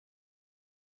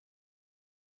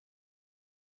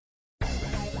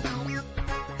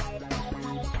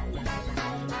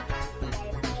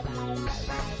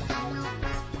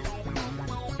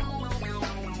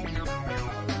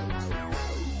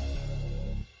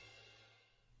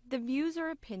The views or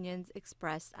opinions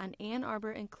expressed on Ann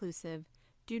Arbor Inclusive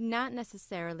do not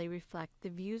necessarily reflect the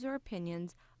views or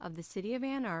opinions of the City of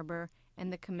Ann Arbor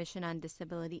and the Commission on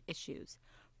Disability Issues.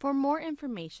 For more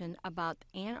information about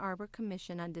the Ann Arbor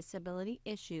Commission on Disability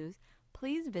Issues,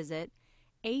 please visit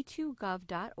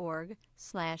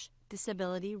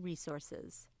a2gov.org/disability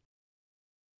resources.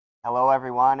 Hello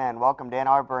everyone and welcome to Ann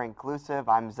Arbor Inclusive.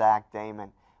 I'm Zach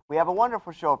Damon. We have a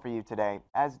wonderful show for you today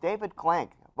as David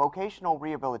Klank, vocational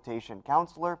rehabilitation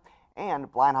counselor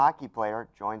and blind hockey player,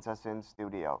 joins us in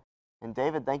studio. And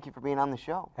David, thank you for being on the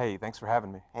show. Hey, thanks for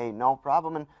having me. Hey, no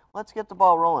problem, and let's get the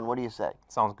ball rolling. What do you say?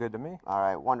 Sounds good to me. All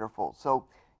right, wonderful. So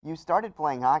you started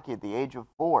playing hockey at the age of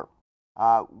 4.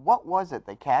 What was it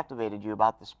that captivated you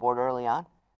about the sport early on?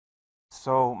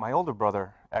 So my older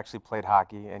brother actually played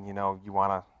hockey, and you know, you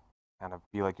want to kind of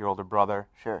be like your older brother.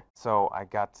 Sure. So I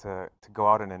got to go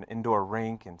out in an indoor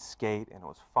rink and skate, and it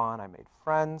was fun. I made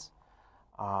friends,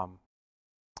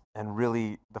 and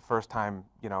really the first time,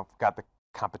 you know, got the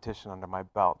competition under my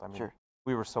belt. I mean, Sure.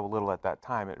 we were so little at that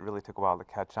time, it really took a while to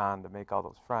catch on, to make all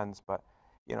those friends, but,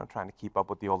 you know, trying to keep up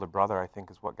with the older brother, I think,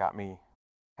 is what got me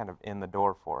kind of in the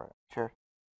door for it. Sure.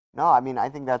 No, I mean, I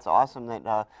think that's awesome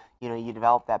that, you know, you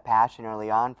developed that passion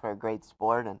early on for a great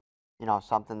sport and, you know,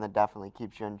 something that definitely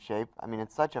keeps you in shape. I mean,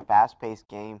 it's such a fast-paced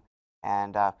game,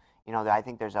 and, you know, I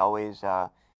think there's always,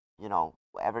 you know,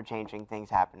 ever-changing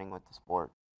things happening with the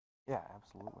sport. Yeah,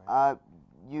 absolutely.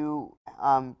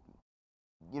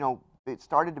 You know, it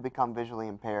started to become visually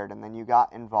impaired, and then you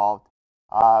got involved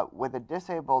with a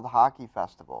disabled hockey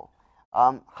festival.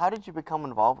 How did you become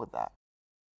involved with that?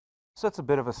 So it's a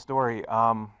bit of a story.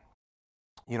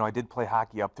 You know, I did play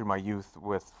hockey up through my youth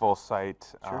with full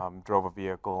sight, Sure. drove a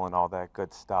vehicle and all that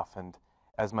good stuff. And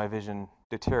as my vision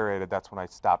deteriorated, that's when I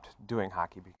stopped doing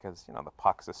hockey because, you know, the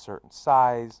puck's a certain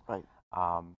size. Right.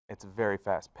 It's very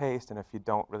fast paced, and if you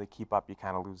don't really keep up, you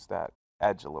kind of lose that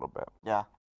edge a little bit. Yeah.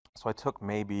 So I took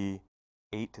maybe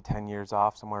 8 to 10 years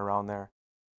off, somewhere around there,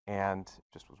 and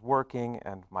just was working.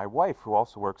 And my wife, who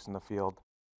also works in the field,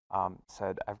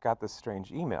 said, I've got this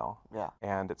strange email, Yeah.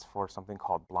 and it's for something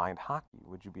called blind hockey.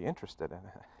 Would you be interested in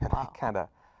it? And I Wow. kind of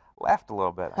laughed a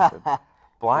little bit. I said,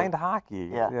 blind hockey?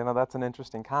 Yeah. You know, that's an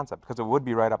interesting concept, because it would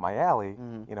be right up my alley,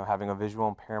 Mhm. you know, having a visual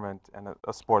impairment and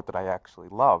a sport that I actually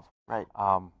love. Right.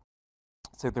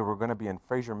 So they were going to be in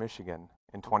Fraser, Michigan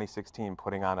in 2016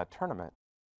 putting on a tournament.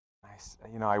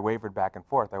 You know, I wavered back and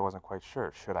forth. I wasn't quite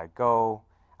sure. Should I go?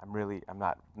 I'm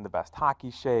not in the best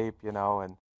hockey shape, you know,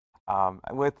 and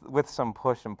with some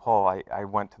push and pull, I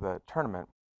went to the tournament,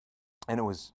 and it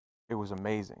was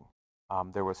amazing.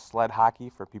 There was sled hockey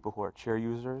for people who are chair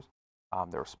users.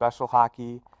 There was special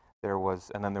hockey.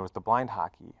 And then there was the blind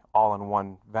hockey, all in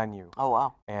one venue. Oh,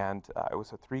 wow. And it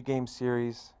was a 3-game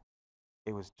series.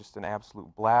 It was just an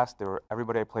absolute blast.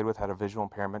 Everybody I played with had a visual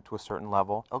impairment to a certain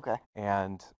level. Okay.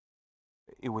 And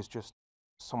it was just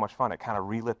so much fun. It kind of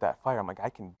relit that fire. I'm like,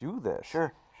 I can do this.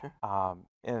 Sure. Sure.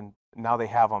 And now they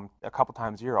have them a couple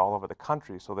times a year all over the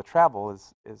country. So the travel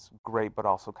is great, but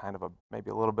also kind of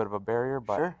maybe a little bit of a barrier.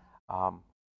 But Sure.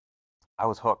 I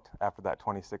was hooked after that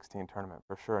 2016 tournament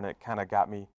for sure, and it kind of got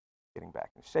me getting back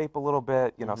in shape a little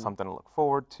bit. You know, Mhm. something to look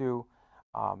forward to.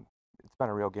 It's been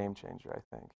a real game changer, I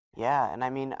think. Yeah, and I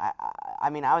mean,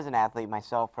 I was an athlete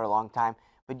myself for a long time,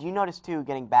 but do you notice too,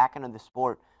 getting back into the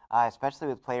sport, especially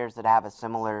with players that have a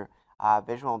similar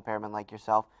visual impairment like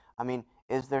yourself? I mean,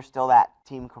 is there still that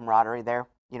team camaraderie there,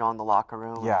 you know, in the locker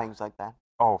room and Yeah. things like that?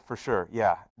 Oh, for sure.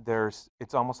 Yeah.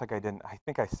 It's almost like I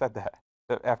think I said that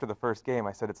after the first game.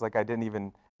 I said it's like I didn't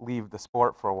even leave the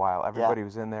sport for a while. Everybody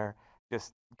was in there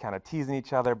just kind of teasing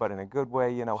each other, but in a good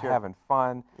way, you know, Sure. having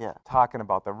fun, Yeah. talking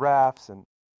about the refs, and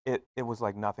it was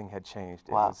like nothing had changed.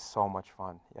 It Wow. was so much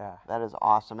fun. Yeah. That is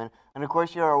awesome. And of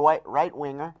course, you're a right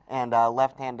winger and a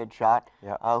left-handed shot.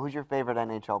 Yeah. Who's your favorite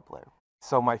NHL player?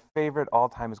 So my favorite all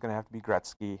time is going to have to be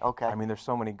Gretzky. Okay. I mean, there's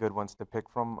so many good ones to pick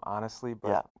from, honestly, but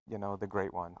Yeah. you know, the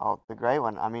great one. Oh, the great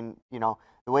one. I mean, you know,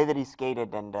 the way that he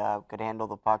skated and could handle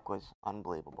the puck was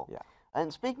unbelievable. Yeah.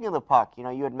 And speaking of the puck, you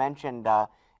know, you had mentioned,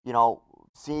 you know,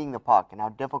 seeing the puck and how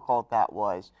difficult that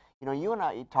was. You know, you and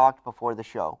I talked before the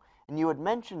show, and you had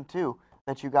mentioned, too,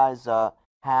 that you guys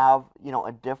have, you know,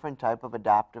 a different type of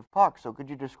adaptive puck. So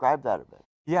could you describe that a bit?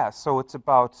 Yeah, so it's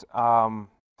about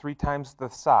 3 times the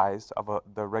size of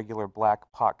the regular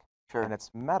black puck, Sure. and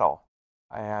it's metal,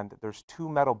 and there's 2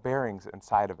 metal bearings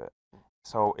inside of it.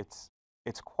 So it's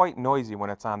quite noisy when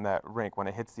it's on that rink. When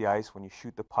it hits the ice, when you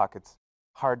shoot the puck, it's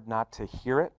hard not to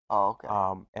hear it. Oh, okay.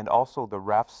 And also the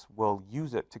refs will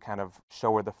use it to kind of show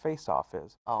where the face-off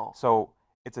is. Oh. So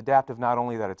it's adaptive not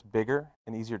only that it's bigger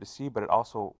and easier to see, but it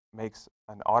also makes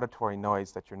an auditory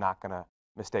noise that you're not going to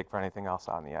mistake for anything else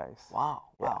on the ice. Wow,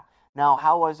 Yeah. wow. Now,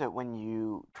 how was it when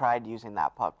you tried using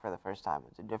that puck for the first time?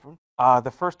 Was it different?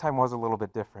 The first time was a little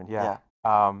bit different, yeah.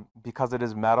 Because it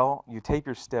is metal, you tape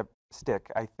your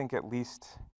stick. I think at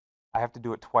least I have to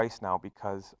do it twice now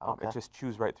because Okay. it just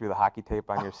chews right through the hockey tape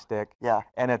on your stick. Yeah.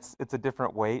 And it's a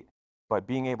different weight, but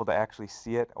being able to actually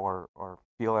see it or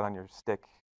feel it on your stick,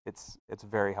 it's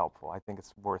very helpful. I think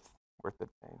it's worth the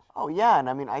change. Oh yeah, and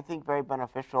I mean I think very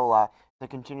beneficial to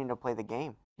continue to play the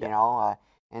game. You Yeah. know,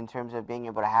 in terms of being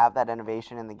able to have that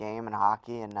innovation in the game and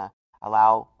hockey, and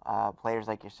allow players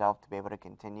like yourself to be able to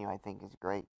continue, I think is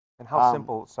great. And how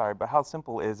simple, sorry, but how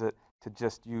simple is it to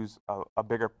just use a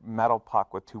bigger metal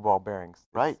puck with 2 ball bearings?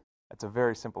 Right. It's a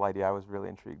very simple idea. I was really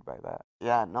intrigued by that.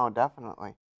 Yeah, no,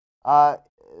 definitely. Uh,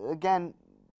 Again,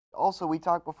 also we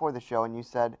talked before the show, and you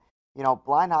said, you know,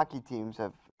 blind hockey teams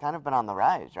have kind of been on the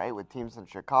rise, right? With teams in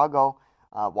Chicago,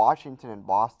 Washington, and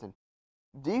Boston.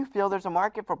 Do you feel there's a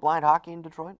market for blind hockey in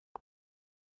Detroit?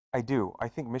 I do. I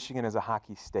think Michigan is a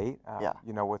hockey state. Yeah.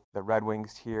 You know, with the Red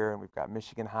Wings here, and we've got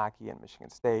Michigan hockey and Michigan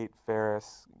State,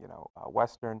 Ferris, you know,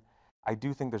 Western. I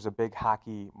do think there's a big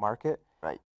hockey market.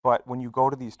 Right. But when you go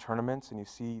to these tournaments and you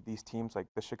see these teams like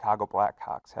the Chicago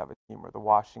Blackhawks have a team or the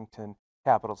Washington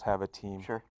Capitals have a team,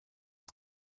 Sure.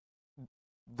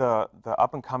 the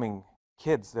up and coming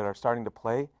kids that are starting to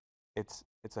play, it's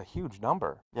a huge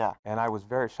number. Yeah. And I was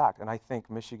very shocked. And I think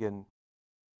Michigan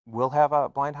will have a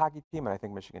blind hockey team, and I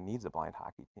think Michigan needs a blind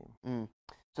hockey team. Mm.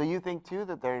 So you think too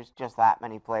that there's just that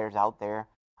many players out there,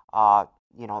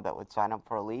 you know, that would sign up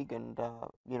for a league and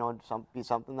you know, be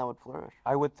something that would flourish.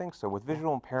 I would think so. With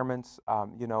visual impairments,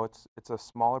 you know, it's a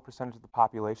smaller percentage of the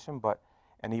population,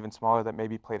 and even smaller that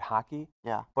maybe played hockey.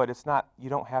 Yeah. But it's not. You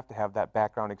don't have to have that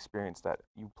background experience that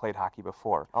you played hockey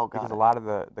before. Oh, got because it. a lot of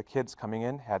the kids coming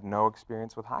in had no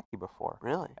experience with hockey before.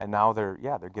 Really? And now they're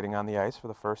getting on the ice for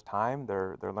the first time.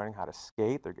 They're learning how to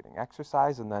skate. They're getting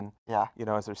exercise, and then Yeah. you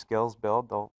know, as their skills build,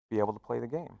 they'll be able to play the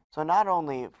game. So not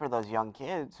only for those young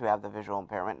kids who have the visual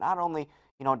impairment, not only,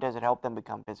 you know, does it help them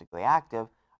become physically active,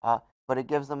 but it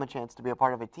gives them a chance to be a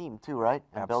part of a team too, right?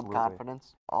 And build Absolutely.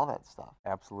 confidence, all that stuff.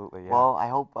 Absolutely, yeah. Well, I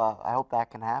hope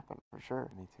that can happen for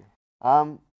sure. Me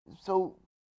too. So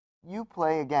you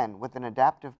play again with an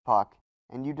adaptive puck,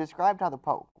 and you described how the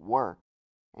puck worked,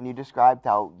 and you described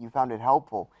how you found it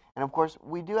helpful. And of course,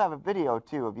 we do have a video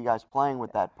too of you guys playing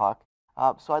with that puck.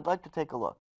 So I'd like to take a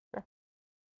look. Sure.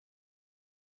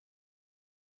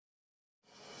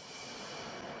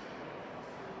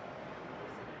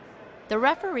 The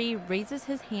referee raises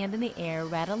his hand in the air,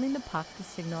 rattling the puck to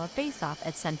signal a face-off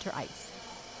at center ice.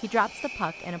 He drops the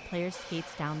puck and a player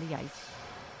skates down the ice.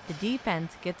 The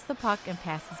defense gets the puck and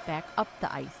passes back up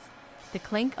the ice. The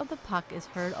clink of the puck is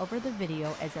heard over the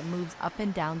video as it moves up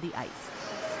and down the ice.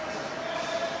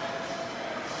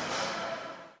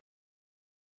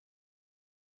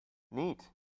 Neat.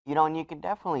 You know, and you can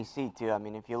definitely see too. I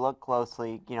mean, if you look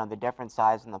closely, you know, the different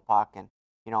size in the puck, and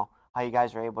you know how you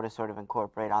guys are able to sort of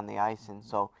incorporate on the ice. And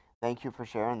so, thank you for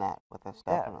sharing that with us.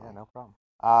 Definitely. Yeah, no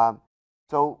problem.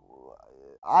 So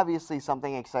obviously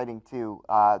something exciting too.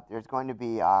 There's going to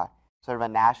be sort of a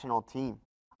national team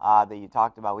that you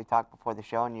talked about. We talked before the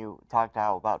show, and you talked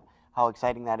about how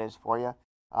exciting that is for you.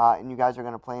 And you guys are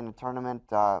going to play in a tournament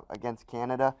against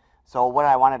Canada. So what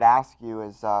I wanted to ask you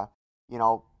is, you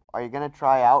know, are you going to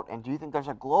try out, and do you think there's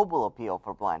a global appeal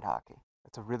for blind hockey?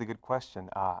 That's a really good question.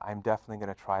 I'm definitely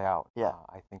going to try out. Yeah.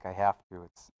 I think I have to.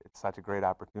 It's such a great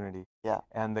opportunity. Yeah.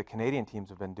 And the Canadian teams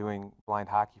have been doing blind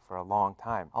hockey for a long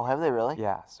time. Oh, have they really?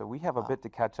 Yeah. So we have a bit to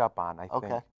catch up on, I Okay.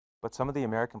 think. But some of the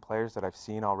American players that I've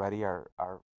seen already are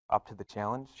up to the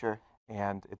challenge. Sure.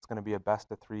 And it's going to be a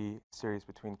best-of-3 series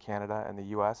between Canada and the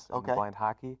U.S. in Okay. blind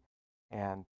hockey.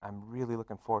 And I'm really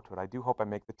looking forward to it. I do hope I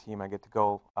make the team. I get to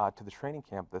go to the training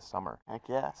camp this summer. Heck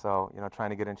yeah. So, you know,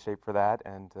 trying to get in shape for that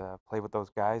and play with those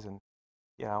guys. And,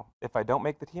 you know, if I don't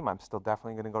make the team, I'm still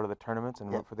definitely going to go to the tournaments and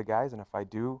root for the guys. And if I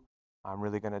do, I'm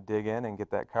really going to dig in and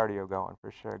get that cardio going for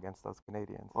sure against those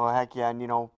Canadians. Well, heck yeah. And, you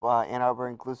know, Ann Arbor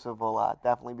Inclusive will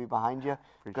definitely be behind you.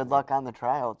 Good luck on the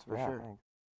tryouts for sure. Thanks.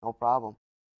 No problem.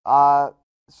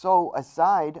 So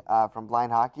aside from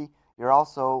blind hockey, you're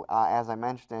also, as I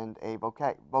mentioned, a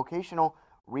vocational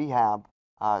rehab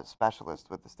specialist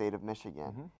with the state of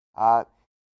Michigan.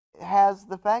 Has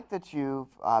the fact that you've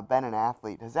been an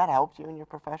athlete, has that helped you in your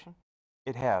profession?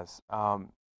 It has.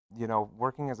 You know,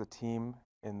 working as a team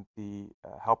in the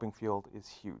helping field is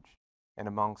huge. And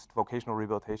amongst vocational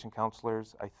rehabilitation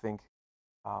counselors, I think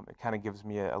it kind of gives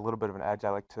me a little bit of an edge. I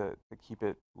like to keep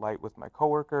it light with my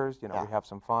coworkers. You know, we have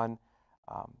some fun.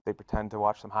 They pretend to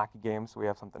watch some hockey games, so we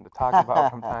have something to talk about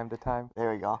from time to time.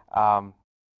 There we go.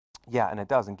 Yeah, and it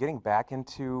does. And getting back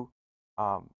into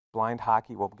blind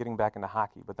hockey, well, getting back into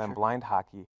hockey, but then Sure. blind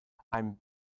hockey, I'm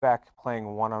back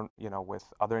playing with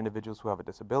other individuals who have a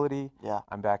disability. Yeah.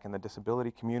 I'm back in the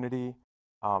disability community,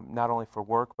 not only for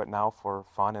work, but now for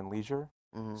fun and leisure.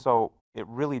 Hmm. So it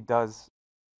really does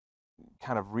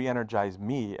kind of re-energize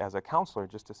me as a counselor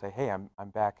just to say, hey, I'm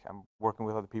back. I'm working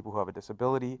with other people who have a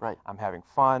disability. Right. I'm having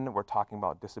fun. We're talking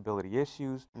about disability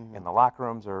issues Hmm. in the locker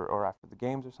rooms or after the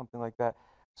games or something like that.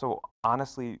 So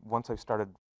honestly, once I've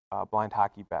started blind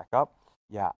hockey back up,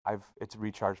 yeah, it's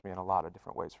recharged me in a lot of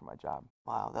different ways for my job.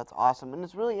 Wow, that's awesome, and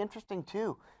it's really interesting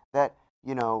too that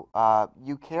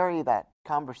you carry that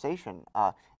conversation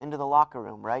into the locker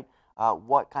room, right?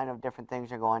 What kind of different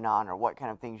things are going on, or what kind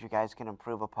of things you guys can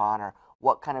improve upon, or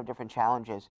what kind of different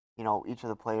challenges each of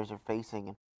the players are facing,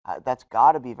 and that's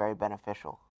got to be very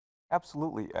beneficial.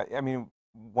 Absolutely. I mean,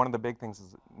 one of the big things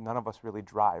is none of us really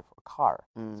drive a car.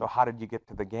 Mm, So how did you get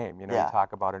to the game? You yeah,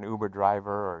 talk about an Uber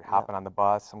driver or yeah, hopping on the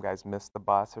bus. Some guys miss the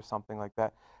bus or something like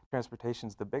that.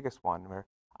 Transportation's the biggest one where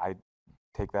I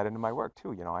take that into my work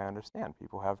too. I understand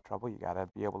people have trouble. You got to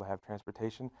be able to have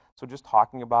transportation. So just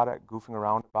talking about it, goofing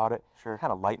around about it, sure,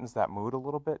 kind of lightens that mood a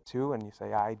little bit too. And you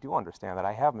say, yeah, I do understand that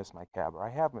I have missed my cab or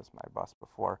I have missed my bus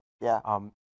before. yeah,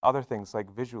 Um, Other things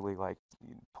like visually, like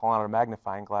pulling out a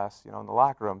magnifying glass, in the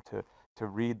locker room to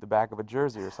read the back of a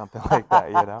jersey or something like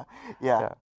that. yeah. Yeah.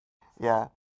 Yeah.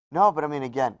 No, but I mean,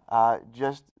 again,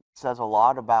 just says a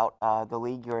lot about the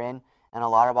league you're in and a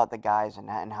lot about the guys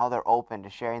and how they're open to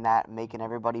sharing that and making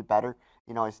everybody better,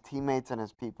 as teammates and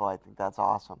as people. I think that's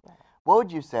awesome. What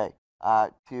would you say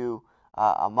to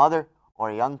a mother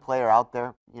or a young player out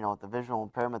there, with a visual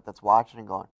impairment that's watching and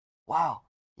going, wow,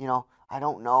 I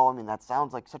don't know. I mean, that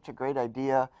sounds like such a great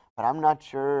idea, but I'm not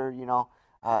sure,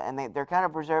 and they're kind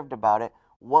of reserved about it.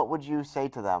 What would you say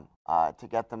to them to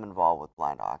get them involved with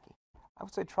blind hockey? I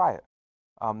would say try it.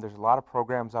 There's a lot of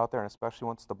programs out there, and especially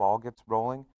once the ball gets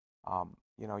rolling,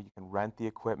 you can rent the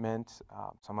equipment.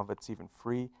 Some of it's even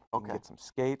free. You can Okay, get some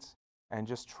skates and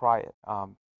just try it.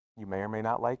 You may or may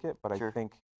not like it, but I sure.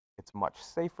 think it's much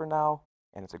safer now,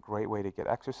 and it's a great way to get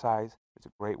exercise. It's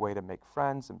a great way to make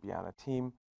friends and be on a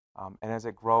team. And as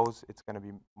it grows, it's going to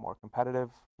be more competitive.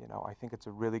 I think it's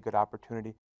a really good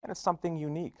opportunity, and it's something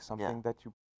unique, Yeah, something that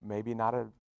you maybe not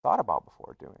have thought about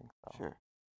before doing. So. sure.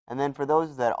 And then for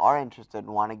those that are interested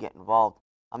and want to get involved,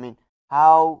 I mean,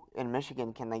 how in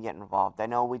Michigan can they get involved? I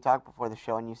know we talked before the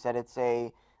show, and you said it's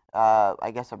I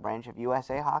guess, a branch of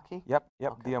USA Hockey. Yep,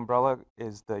 yep. Okay, The umbrella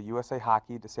is the USA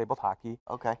Hockey, Disabled Hockey,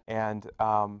 okay, and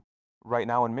right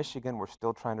now in Michigan, we're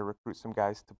still trying to recruit some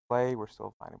guys to play. We're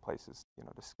still finding places,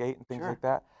 to skate and things sure, like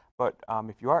that. But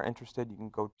if you are interested, you can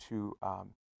go to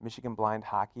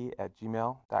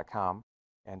michiganblindhockey@gmail.com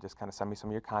and just kind of send me some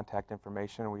of your contact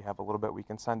information. We have a little bit we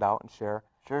can send out and share.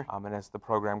 sure. And as the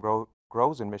program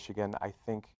grows in Michigan, I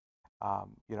think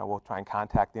we'll try and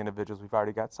contact the individuals. We've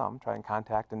already got some. Try and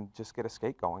contact and just get a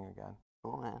skate going again.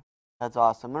 Cool, man. That's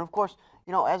awesome. And of course,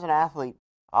 as an athlete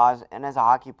and as a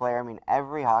hockey player, I mean,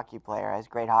 every hockey player has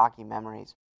great hockey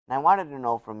memories. And I wanted to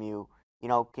know from you,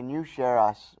 can you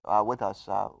share with us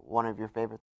one of your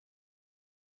favorites?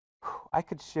 I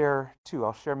could share two.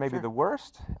 I'll share maybe Sure. the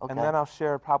worst, and Okay. then I'll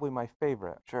share probably my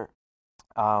favorite. Sure.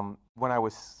 When I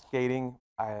was skating,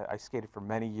 I skated for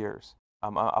many years,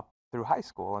 up through high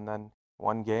school, and then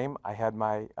one game I had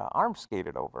my arm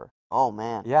skated over. Oh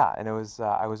man. Yeah, and it was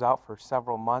I was out for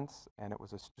several months, and it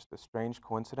was just a strange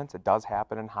coincidence. It does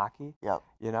happen in hockey, Yep.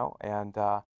 and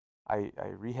I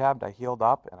rehabbed, I healed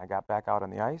up, and I got back out on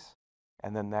the ice.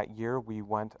 And then that year we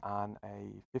went on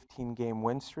a 15-game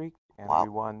win streak, and we Wow.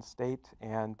 won state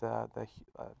and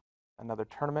another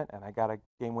tournament, and I got a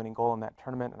game-winning goal in that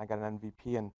tournament, and I got an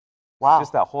MVP. And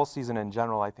just Wow. that whole season in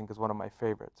general, I think, is one of my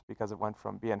favorites because it went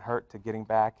from being hurt to getting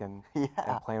back and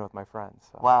Yeah. playing with my friends.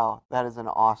 So Wow. That is an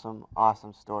awesome,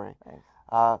 awesome story. thanks.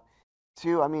 Uh,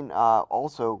 Two, I mean,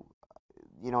 also,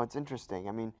 it's interesting.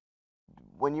 I mean,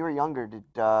 when you were younger, did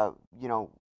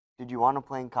you want to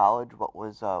play in college? What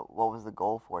was the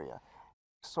goal for you?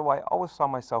 So I always saw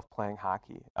myself playing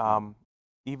hockey. Mm,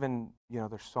 Even,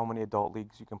 there's so many adult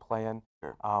leagues you can play in.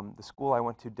 sure. The school I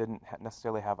went to didn't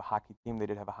necessarily have a hockey team. They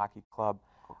did have a hockey club.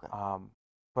 Okay.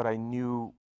 But I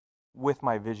knew with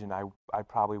my vision, I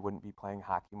probably wouldn't be playing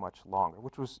hockey much longer,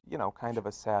 which was, kind of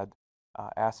a sad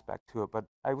aspect to it. But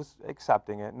I was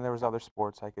accepting it, and there was Yeah. other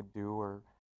sports I could do or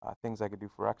things I could do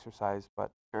for exercise.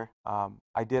 But Sure.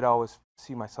 I did always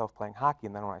see myself playing hockey,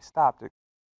 and then when I stopped, it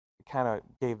kind of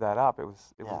gave that up. It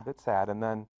was a Yeah. bit sad, and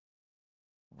then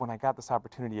when I got this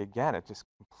opportunity again, it just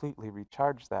completely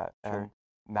recharged that. Sure. And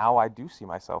now I do see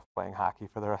myself playing hockey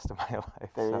for the rest of my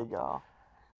life. There you So go.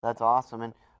 That's awesome.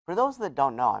 And For those that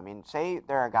don't know, I mean, say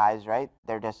there are guys, right?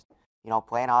 They're just,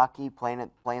 playing hockey, playing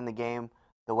the game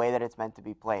the way that it's meant to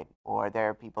be played. Or there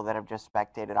are people that have just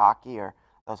spectated hockey, or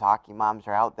those hockey moms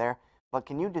are out there. But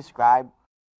can you describe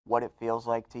what it feels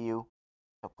like to you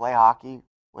to play hockey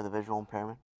with a visual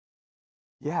impairment?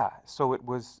 Yeah, so it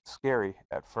was scary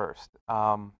at first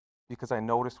because I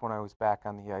noticed when I was back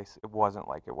on the ice, it wasn't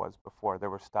like it was before. There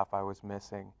was stuff I was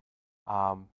missing,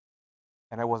 um,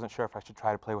 and I wasn't sure if I should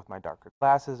try to play with my darker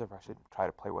glasses, if I should try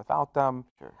to play without them.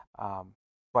 Sure.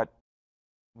 But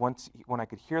when I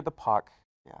could hear the puck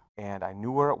Yeah. and I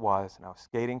knew where it was and I was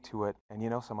skating to it,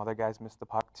 and some other guys missed the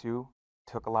puck too,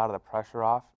 took a lot of the pressure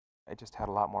off. I just had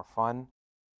a lot more fun,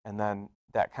 and then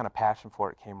that kind of passion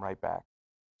for it came right back.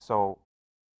 So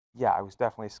yeah, I was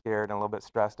definitely scared and a little bit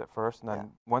stressed at first, and then Yeah.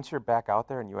 once you're back out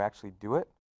there and you actually do it,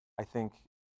 I think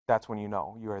that's when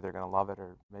you're either going to love it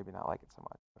or maybe not like it so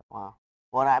much. But Wow.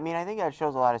 Well, I mean, I think that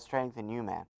shows a lot of strength in you,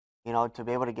 man. To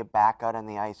be able to get back out on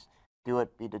the ice, do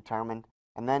it, be determined,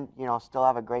 and then, still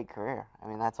have a great career. I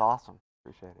mean, that's awesome.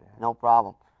 appreciate it. Yeah. No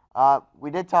problem.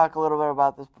 We did talk a little bit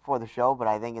about this before the show, but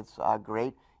I think it's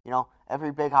great.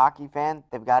 Every big hockey fan,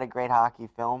 they've got a great hockey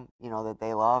film, that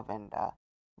they love. And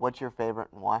what's your favorite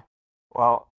and why?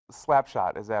 Well,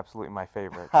 Slapshot is absolutely my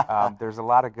favorite. There's a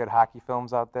lot of good hockey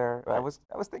films out there. I Right. was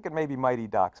thinking maybe Mighty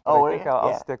Ducks, but Oh, I were think you? I'll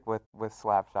Yeah. stick with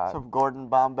Slapshot. Some Gordon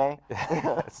Bombay.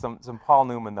 Some Paul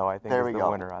Newman though, I think There is we the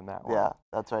go. winner on that one. Yeah,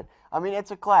 that's right. I mean,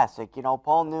 it's a classic.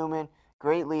 Paul Newman,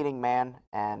 great leading man,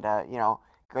 and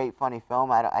great funny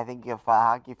film. I think if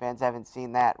hockey fans haven't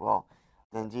seen that, well,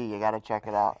 then gee, you got to check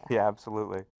it out. Yeah,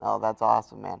 absolutely. Oh, that's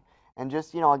awesome, man. And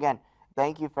just again,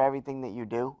 thank you for everything that you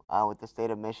do with the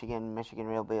state of Michigan, Michigan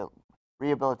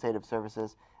Rehabilitative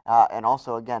Services, and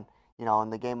also again, in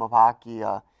the game of hockey.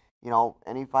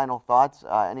 Any final thoughts?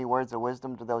 Any words of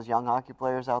wisdom to those young hockey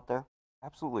players out there?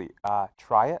 Absolutely.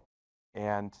 Try it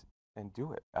and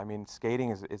do it. I mean, skating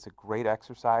is a great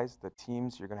exercise. The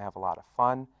teams, you're going to have a lot of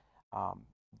fun.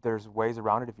 There's ways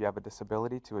around it if you have a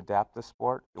disability to adapt the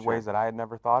sport, Sure. ways that I had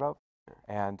never thought of. Sure.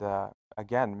 And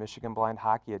again,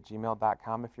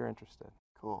 MichiganBlindHockey@gmail.com if you're interested.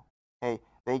 Cool. Hey,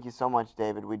 thank you so much,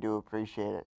 David. We do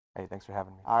appreciate it. Hey, thanks for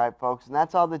having me. All right, folks, and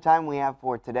that's all the time we have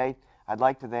for today. I'd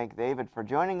like to thank David for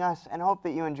joining us and hope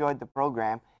that you enjoyed the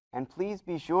program. And please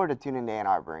be sure to tune into Ann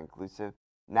Arbor Inclusive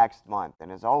next month.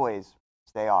 And as always,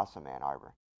 stay awesome, Ann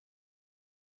Arbor.